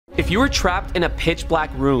If you were trapped in a pitch black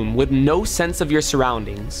room with no sense of your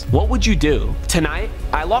surroundings, what would you do? Tonight,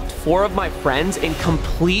 I locked 4 of my friends in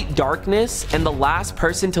complete darkness, and the last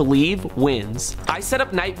person to leave wins. I set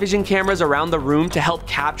up night vision cameras around the room to help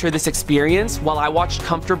capture this experience while I watched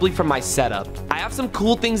comfortably from my setup. I have some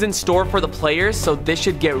cool things in store for the players, so this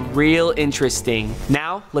should get real interesting.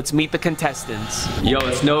 Now, let's meet the contestants. Yo,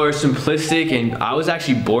 it's nowhere simplistic, and I was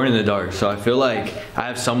actually born in the dark, so I feel like I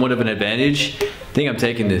have somewhat of an advantage. I think I'm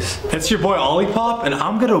taking this. It's your boy Olipop, and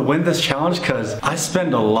I'm gonna win this challenge because I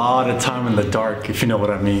spend a lot of time in the dark, if you know what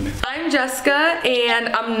I mean. I'm Jessica, and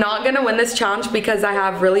I'm not gonna win this challenge because I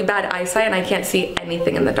have really bad eyesight and I can't see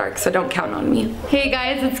anything in the dark, so don't count on me. Hey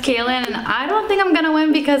guys, it's Kaylin, and I don't think I'm gonna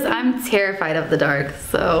win because I'm terrified of the dark,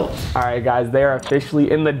 so. All right, guys, they are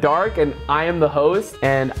officially in the dark, and I am the host,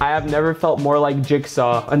 and I have never felt more like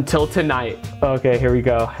Jigsaw until tonight. Okay, here we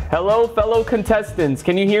go. Hello, fellow contestants.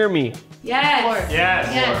 Can you hear me? Yes.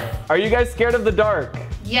 Yes. Are you guys scared of the dark?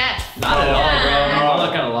 Yes. Not at all, bro. I'm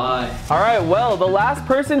not gonna lie. All right, well, the last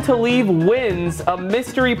person to leave wins a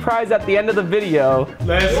mystery prize at the end of the video.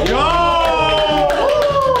 Let's go!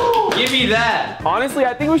 Give me that. Honestly,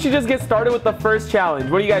 I think we should just get started with the first challenge.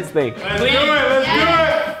 What do you guys think? Let's do it! Let's do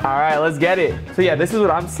it! All right, let's get it. So yeah, this is what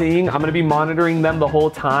I'm seeing. I'm gonna be monitoring them the whole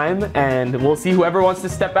time, and we'll see whoever wants to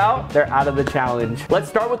step out, they're out of the challenge. Let's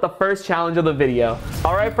start with the first challenge of the video.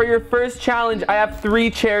 All right, for your first challenge, I have 3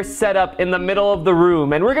 chairs set up in the middle of the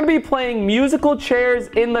room, and we're gonna be playing musical chairs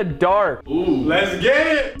in the dark. Ooh, let's get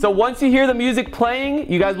it! So once you hear the music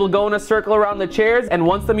playing, you guys will go in a circle around the chairs, and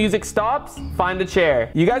once the music stops, find a chair.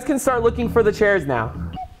 You guys can start looking for the chairs now.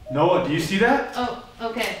 Noah, do you see that? Oh,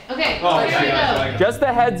 okay. Okay. Oh, here we okay. go. Just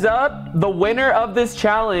a heads up, the winner of this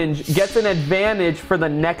challenge gets an advantage for the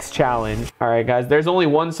next challenge. All right, guys, there's only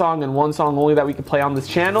one song and one song only that we can play on this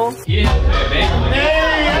channel. Yeah, man. Hey!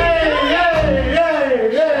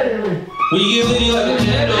 We get litty like a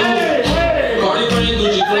candle. Party friend,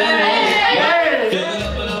 Gucci flannel. Filling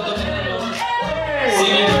up another panel.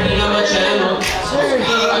 See me burning on my channel.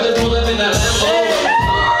 I just pulled up in that Lambo.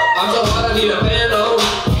 I'm so hot, I need a bando.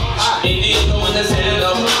 Indian going to stand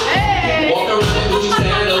up. Walk around in Gucci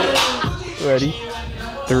sandals. Ready?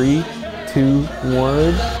 3, 2,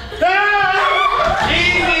 1.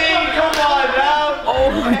 Easy! Come on now! Oh,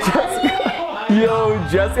 Jessica. Yo,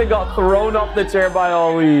 Jessica got thrown off the chair by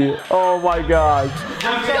Ollie. Oh my gosh.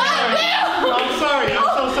 I'm so sorry. I'm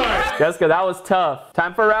so sorry. Jessica, that was tough.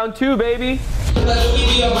 Time for round 2, baby. Like a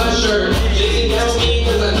weedy on my shirt. They can count me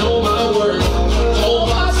cause I know my worth. Whole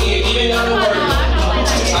box ain't even out of work.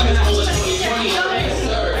 I just pulled a 2020, yes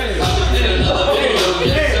sir. I just did another video,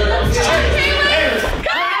 yes sir.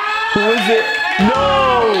 Who is it?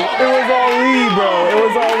 No! It was Ali, bro. It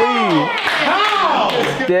was Ali.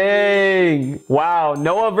 How? Dang. Wow.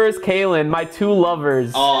 Noah versus Kaylin, my 2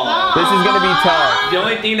 lovers. Oh. This is gonna be tough. The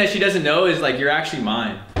only thing that she doesn't know is like you're actually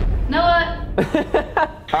mine. Noah.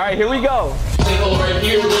 All right, here we go. Single right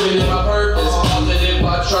here, living in my purpose. Positive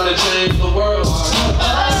vibes trying to change the world.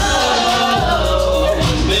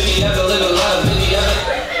 Maybe have a little love, maybe have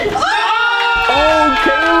Oh,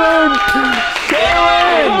 Kaylin!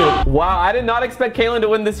 Kaylin! Wow, I did not expect Kaylin to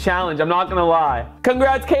win this challenge. I'm not gonna lie.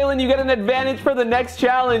 Congrats, Kaylin. You get an advantage for the next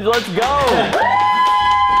challenge. Let's go.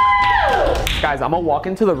 Guys, I'm gonna walk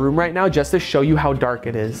into the room right now just to show you how dark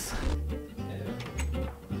it is.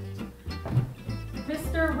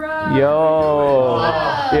 Mr. Rob. Yo,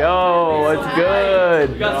 what's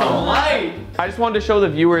good? We got some light. I just wanted to show the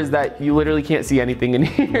viewers that you literally can't see anything in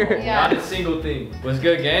here. Yeah. Not a single thing. What's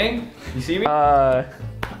good, gang? You see me? Oh,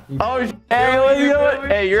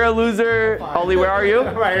 hey, you're a loser. Ollie, where are you?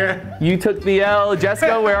 Right here. You took the L.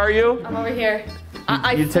 Jessica, where are you? I'm over here.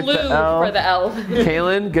 I You took flew the L. for the L.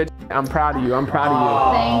 Kaylin, good. I'm proud of you. I'm proud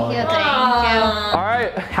of Thank you. Thank you. All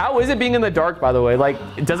right, how is it being in the dark, by the way? Like,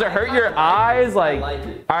 does it hurt your eyes? Like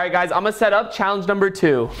it. All right, guys, I'm gonna set up challenge number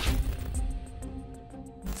 2.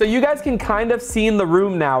 So you guys can kind of see in the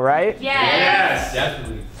room now, right? Yes.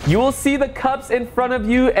 Definitely. You will see the cups in front of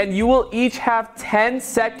you, and you will each have 10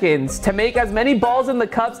 seconds to make as many balls in the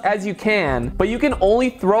cups as you can, but you can only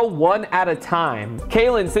throw 1 at a time.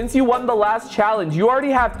 Kaylin, since you won the last challenge, you already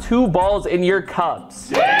have 2 balls in your cups.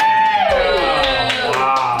 Yeah.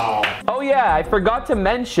 Wow. Oh yeah, I forgot to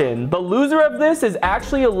mention, the loser of this is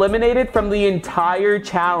actually eliminated from the entire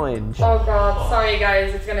challenge. Oh god, sorry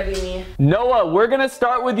guys, it's gonna be me. Noah, we're gonna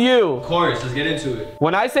start with you. Of course, let's get into it.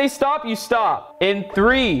 When I say stop, you stop. In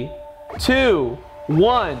 3, 2,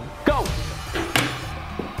 1, go.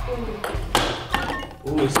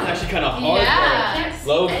 Ooh, it's actually kind of hard. Yeah.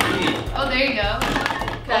 Low key. Oh, there you go.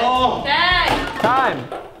 Oh. Dang! Time.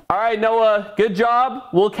 All right, Noah, good job.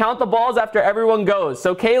 We'll count the balls after everyone goes.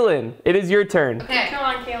 So, Kaylin, it is your turn. Okay. Come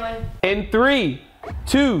on, Kaylin. In 3,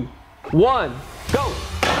 2, 1, go.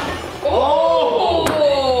 Oh!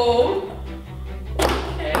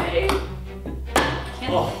 Okay.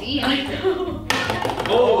 Can't see anything.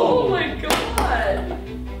 Oh my god.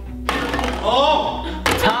 Oh!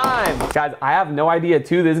 Time. Guys, I have no idea,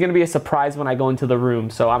 too. This is going to be a surprise when I go into the room,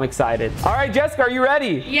 so I'm excited. All right, Jessica, are you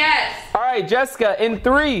ready? Yes. All right, Jessica, in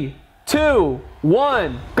 3, 2,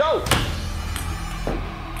 1, go.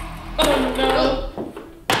 Oh no.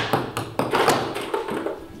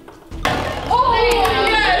 Oh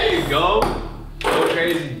yes. There you go. Go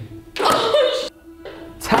crazy.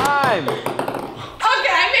 Time.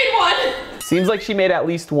 Okay, I made one. Seems like she made at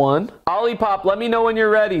least one. Olipop, let me know when you're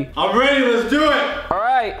ready. I'm ready, let's do it! All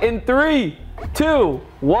right, in 3, 2,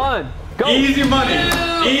 1, go. Easy money,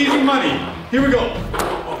 easy money. Here we go.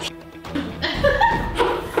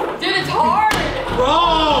 Dude, it's hard.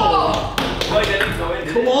 Bro!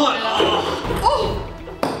 Come on. Oh.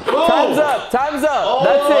 Time's up, time's up.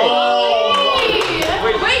 That's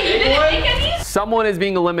Wait, you didn't make any? it. Someone is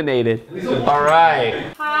being eliminated. All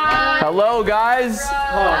right. Hello, guys.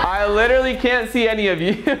 I literally can't see any of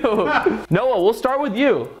you. Noah, we'll start with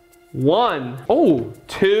you. 1,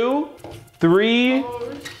 2, 3,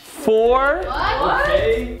 4,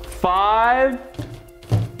 5.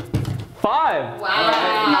 5.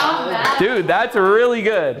 Wow. Dude, that's really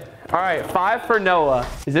good. All right, 5 for Noah.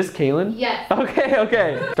 Is this Kaylin? Yes. Okay,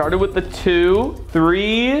 okay. Started with the 2,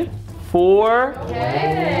 3, 4,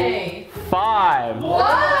 Okay. 5.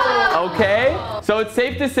 Wow. Okay, so it's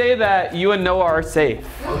safe to say that you and Noah are safe.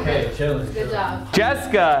 Okay, chilling. Good job.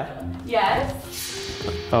 Jessica. Yes.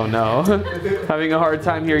 Oh no. Having a hard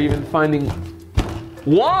time here even finding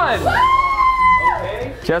 1.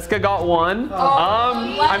 Okay. Jessica got 1.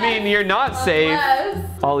 I mean, you're not safe.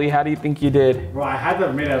 Ollie, how do you think you did? Bro, I had to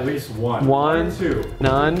have made at least one. 1, 2.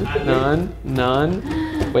 none,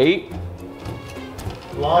 none. Wait,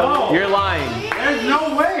 No. you're lying. There's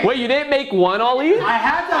no way. Wait, you didn't make 1, Ollie? I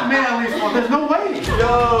had to have made at least one. There's no way.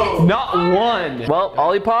 Yo. Not 1. Well,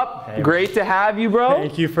 Olipop, great to have you, bro.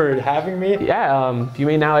 Thank you for having me. Yeah, you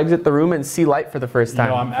may now exit the room and see light for the first time.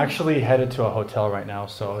 No, I'm actually headed to a hotel right now,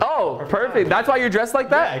 so. Oh, perfect. That's why you're dressed like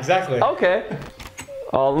that? Yeah, exactly. Okay.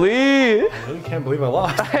 Ollie. I really can't believe I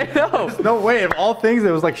lost. I know. No way. Of all things,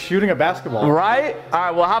 it was like shooting a basketball. Right? All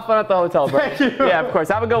right, well, have fun at the hotel, bro. Thank you. Yeah, of course.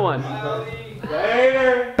 Have a good one.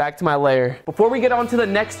 Later. Back to my lair. Before we get on to the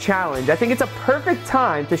next challenge, I think it's a perfect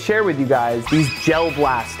time to share with you guys these gel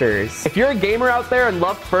blasters. If you're a gamer out there and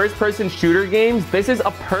love first-person shooter games, this is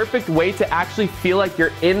a perfect way to actually feel like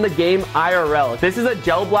you're in the game IRL. This is a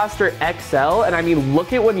Gel Blaster XL, and I mean,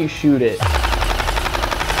 look at when you shoot it.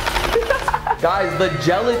 Guys, the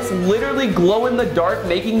gellets literally glow in the dark,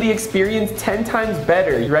 making the experience 10 times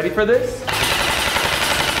better. You ready for this?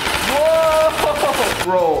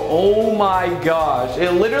 Bro, oh my gosh.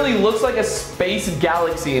 It literally looks like a space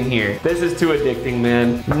galaxy in here. This is too addicting,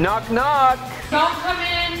 man. Knock, knock. Don't come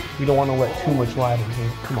in. You don't want to let too much light in here.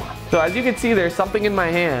 Come on. So as you can see, there's something in my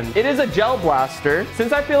hand. It is a gel blaster.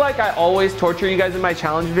 Since I feel like I always torture you guys in my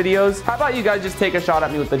challenge videos, how about you guys just take a shot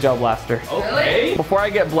at me with the gel blaster? Okay. Before I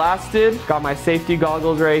get blasted, got my safety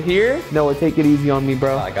goggles right here. Noah, take it easy on me,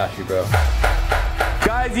 bro. I got you, bro.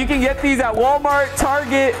 Guys, you can get these at Walmart,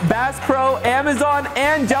 Target, Bass Pro, Amazon,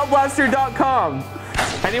 and gelblaster.com.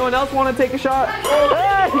 Anyone else want to take a shot?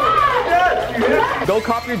 Hey! Go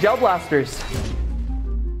cop your gel blasters.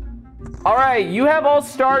 All right, you have all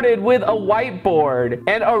started with a whiteboard,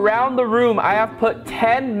 and around the room, I have put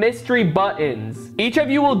 10 mystery buttons. Each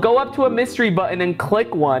of you will go up to a mystery button and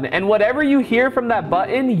click one, and whatever you hear from that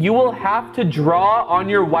button, you will have to draw on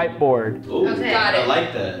your whiteboard. Ooh, Okay. Got it. I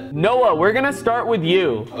like that. Noah, we're gonna start with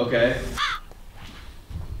you. Okay.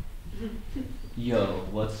 Yo,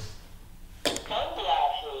 what's...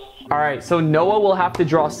 All right, so Noah will have to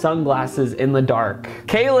draw sunglasses in the dark.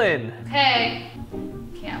 Kaylin. Okay.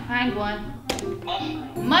 Can't find one.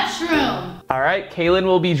 Mushroom. All right, Kaylin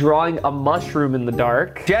will be drawing a mushroom in the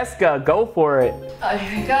dark. Jessica, go for it. Oh,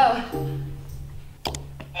 here we go.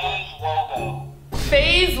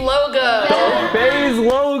 FaZe logo. FaZe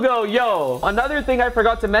logo, yo. Another thing I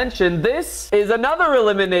forgot to mention, this is another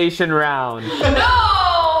elimination round.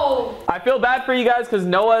 No! I feel bad for you guys because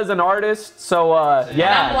Noah is an artist, so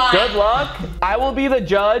yeah, I'm good luck. I will be the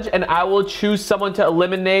judge and I will choose someone to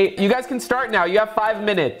eliminate. You guys can start now, you have 5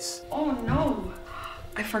 minutes. Oh no.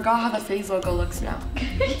 I forgot how the FaZe logo looks now.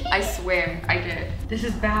 I swear, I did. This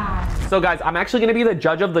is bad. So guys, I'm actually gonna be the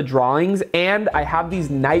judge of the drawings, and I have these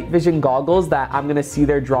night vision goggles that I'm gonna see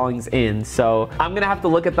their drawings in. So I'm gonna have to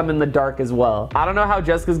look at them in the dark as well. I don't know how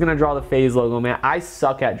Jessica's gonna draw the FaZe logo, man. I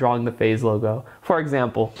suck at drawing the FaZe logo. For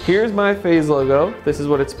example, here's my FaZe logo. This is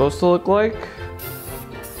what it's supposed to look like.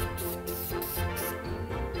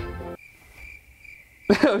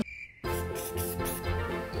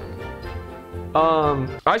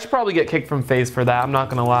 I should probably get kicked from FaZe for that, I'm not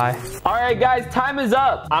gonna lie. All right, guys, time is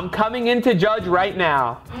up. I'm coming in to judge right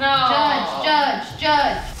now. No.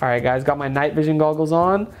 Judge. All right, guys, got my night vision goggles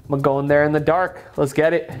on. I'm gonna go in there in the dark. Let's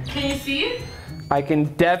get it. Can you see? I can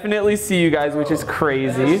definitely see you guys, which is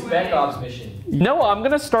crazy. Spec Ops mission. No, I'm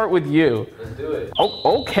gonna start with you. Let's do it.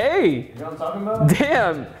 Oh, okay. You know what I'm talking about?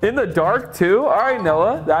 Damn, in the dark too? All right,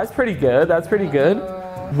 Noah, that's pretty good. That's pretty good.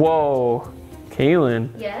 Whoa, Kaylin.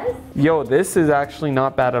 Yes? Yo, this is actually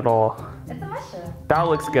not bad at all. It's a mushroom. That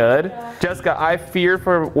looks good. Jessica, I fear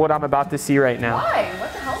for what I'm about to see right now. Why?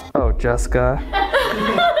 What the hell? Oh, Jessica.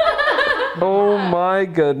 Oh my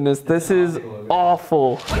goodness, this is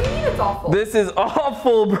awful. What do you mean it's awful? This is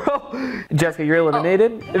awful, bro. Jessica, you're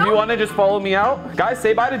eliminated. If you want to just follow me out. Guys,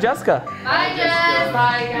 say bye to Jessica. Bye, Jess.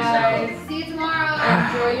 Bye, guys. See you tomorrow.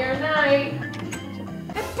 Enjoy your night.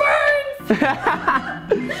 It burns!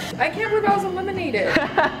 I can't believe I was eliminated.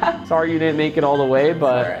 Sorry you didn't make it all the way,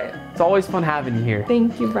 but It's all right. it's always fun having you here.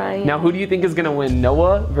 Thank you, Brian. Now, who do you think is going to win,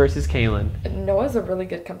 Noah versus Kaylin? Noah's a really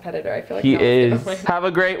good competitor. I feel like He Noah's is. gonna win. Have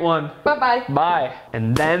a great one. Bye-bye. Bye.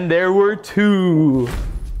 And then there were two.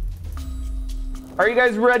 Are you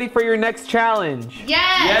guys ready for your next challenge?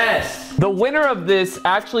 Yes. Yes. The winner of this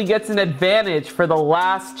actually gets an advantage for the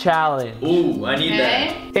last challenge. Ooh, I need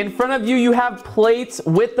that. Okay. In front of you, you have plates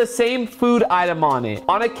with the same food item on it.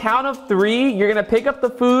 On a count of 3, you're gonna pick up the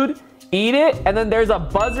food, eat it, and then there's a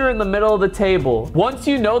buzzer in the middle of the table. Once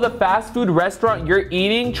you know the fast food restaurant you're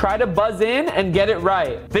eating, try to buzz in and get it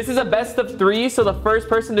right. This is a best of 3, so the first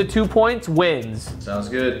person to 2 points wins. Sounds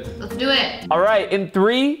good. Let's do it. All right, in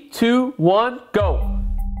 3, 2, 1, go.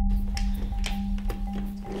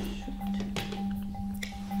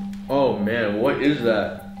 Oh man, what is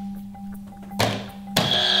that?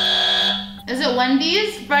 Is it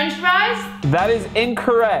Wendy's French fries? That is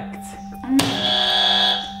incorrect.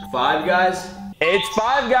 Five Guys? It's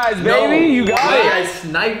Five Guys, baby. You got Wait, it. I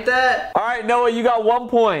sniped that? All right, Noah, you got 1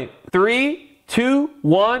 point. 3, 2,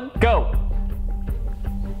 1, go.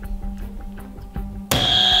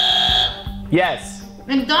 Yes.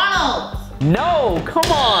 McDonald's. No, come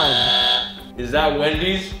on. Is that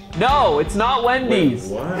Wendy's? No, it's not Wendy's.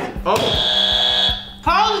 What? Oh.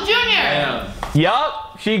 Carl's Jr. Damn.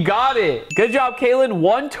 Yup, she got it. Good job, Kaylin.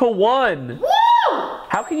 1-1. Woo!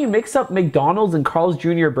 How can you mix up McDonald's and Carl's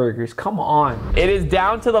Jr. burgers? Come on. It is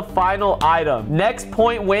down to the final item. Next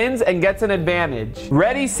point wins and gets an advantage.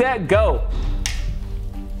 Ready, set, go.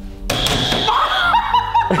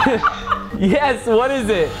 Yes, what is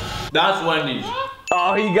it? That's Wendy's.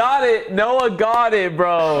 Oh, he got it. Noah got it,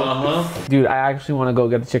 bro. Uh-huh. Dude, I actually want to go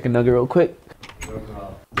get a chicken nugget real quick.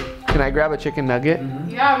 Can I grab a chicken nugget?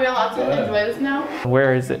 Yeah, are we allowed to enjoy this now?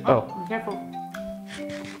 Where is it? Oh. Careful.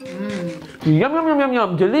 Yum, yum, yum, yum,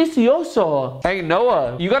 yum. Delicioso. Hey,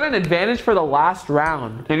 Noah, you got an advantage for the last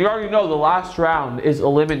round. And you already know the last round is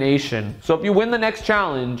elimination. So if you win the next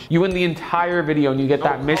challenge, you win the entire video and you get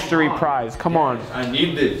that mystery prize. Come on. I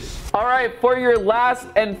need this. All right, for your last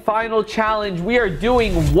and final challenge, we are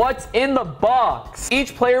doing what's in the box.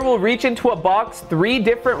 Each player will reach into a box 3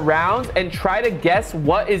 different rounds and try to guess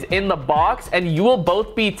what is in the box, and you will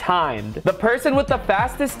both be timed. The person with the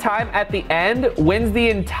fastest time at the end wins the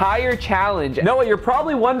entire challenge. Noah, you're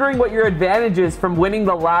probably wondering what your advantage is from winning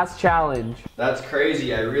the last challenge. That's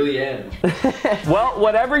crazy, I really am. Well,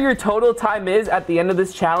 whatever your total time is at the end of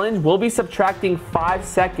this challenge, we'll be subtracting 5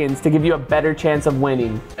 seconds to give you a better chance of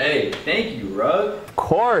winning. Hey, thank you, Rug. Of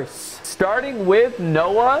course. Starting with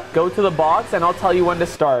Noah, go to the box and I'll tell you when to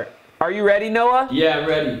start. Are you ready, Noah? Yeah, I'm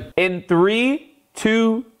ready. In 3,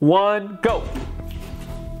 2, 1, go.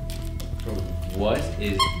 What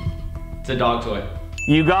is... It's a dog toy.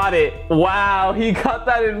 You got it. Wow, he got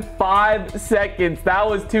that in 5 seconds. That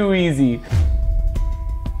was too easy.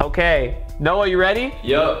 Okay, Noah, you ready?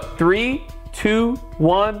 Yup. 3, 2,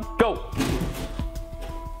 1, go.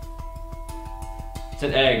 It's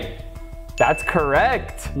an egg. That's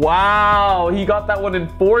correct. Wow, he got that one in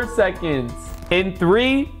 4 seconds. In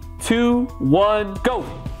 3, 2, 1, go.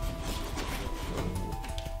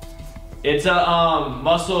 It's a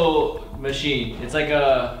muscle machine. It's like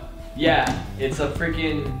a... Yeah, it's a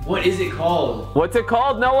freaking... What is it called? What's it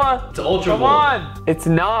called, Noah? It's an Ultra Come Ball. on. It's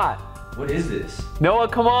not. What is this? Noah,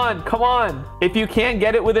 come on, come on. If you can't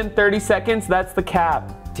get it within 30 seconds, that's the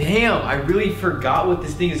cap. Damn, I really forgot what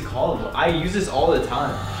this thing is called. I use this all the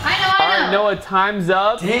time. I know. All right, Noah, time's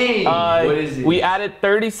up. Dang, what is it? We added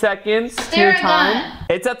 30 seconds to your time.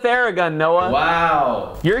 It's a Theragun, Noah.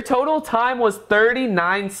 Wow. Your total time was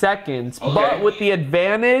 39 seconds, Okay. but with the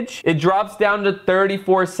advantage, it drops down to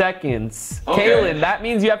 34 seconds. Okay. Kaylin, that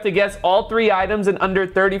means you have to guess all 3 items in under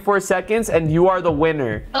 34 seconds, and you are the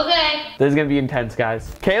winner. Okay. This is gonna be intense,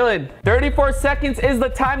 guys. Kaylin, 34 seconds is the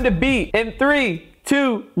time to beat. In 3,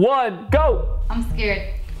 2, 1, go. I'm scared.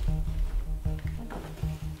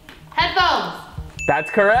 Headphones.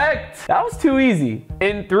 That's correct. That was too easy.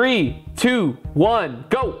 In 3, 2, 1,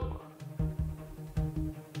 go.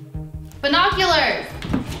 Binoculars.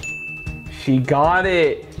 She got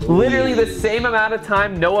it. Literally the same amount of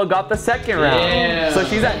time Noah got the second round. Damn. So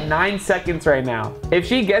she's at 9 seconds right now. If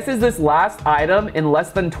she guesses this last item in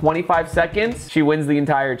less than 25 seconds, she wins the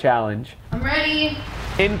entire challenge. I'm ready.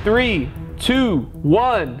 In 3, 2,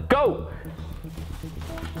 1, go.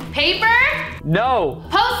 Paper. No,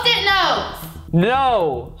 Post-it notes.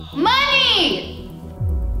 no. Money.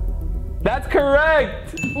 That's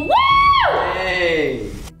correct. Woo!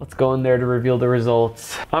 Hey. Let's go in there to reveal the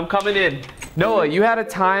results. I'm coming in. Noah, you had a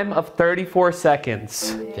time of 34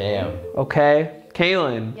 seconds. Damn. Okay.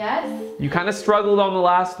 Kaylin, Yes. you kind of struggled on the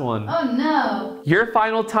last one. Oh no. Your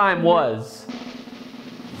final time was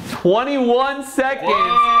 21 seconds.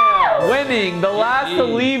 Damn. Winning, the last to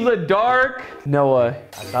leave the dark. Noah,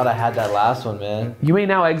 I thought I had that last one, man. you may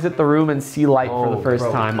now exit the room and see light for the Oh, first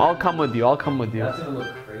bro. time. I'll come with you. I'll come with you. That's gonna look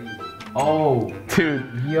crazy. Oh, Dude,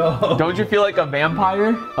 yo. don't you feel like a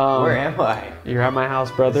vampire? Where am I? You're at my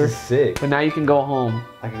house, brother. This is sick. But now you can go home.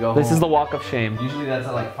 I can go This home. is the walk of shame. Usually that's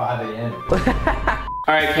at like 5 a.m.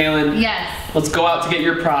 All right, Kaylin. Yes. Let's go out to get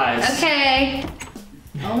your prize. Okay.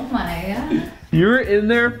 Oh my god. You were in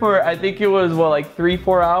there for, I think it was, what, like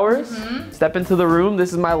 3-4 hours? Step into the room.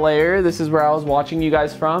 This is my lair. This is where I was watching you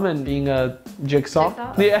guys from and being a jigsaw.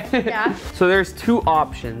 Jigsaw? Yeah. Yeah. So there's 2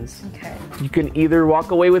 options. Okay. You can either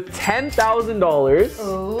walk away with $10,000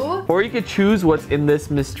 Ooh. or you could choose what's in this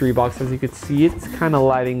mystery box. As you can see, it's kind of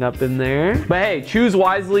lighting up in there. But hey, choose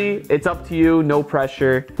wisely. It's up to you. No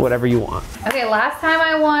pressure. Whatever you want. Okay, last time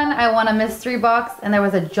I won a mystery box and there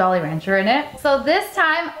was a Jolly Rancher in it. So this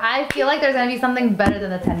time I feel like there's gonna be something better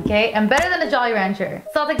than the 10K and better than the Jolly Rancher.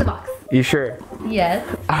 So I'll take the box. You sure? Yes.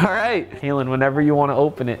 All right. Kaylin, whenever you want to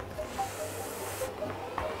open it.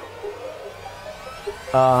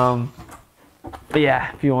 But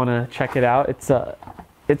yeah, if you want to check it out, it's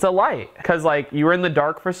a light. Cause like you were in the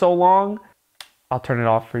dark for so long, I'll turn it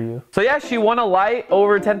off for you. So yeah, she won a light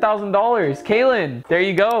over $10,000. Kaylin, there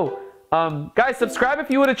you go. Guys, subscribe if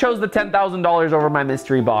you would have chose the $10,000 over my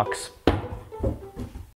mystery box.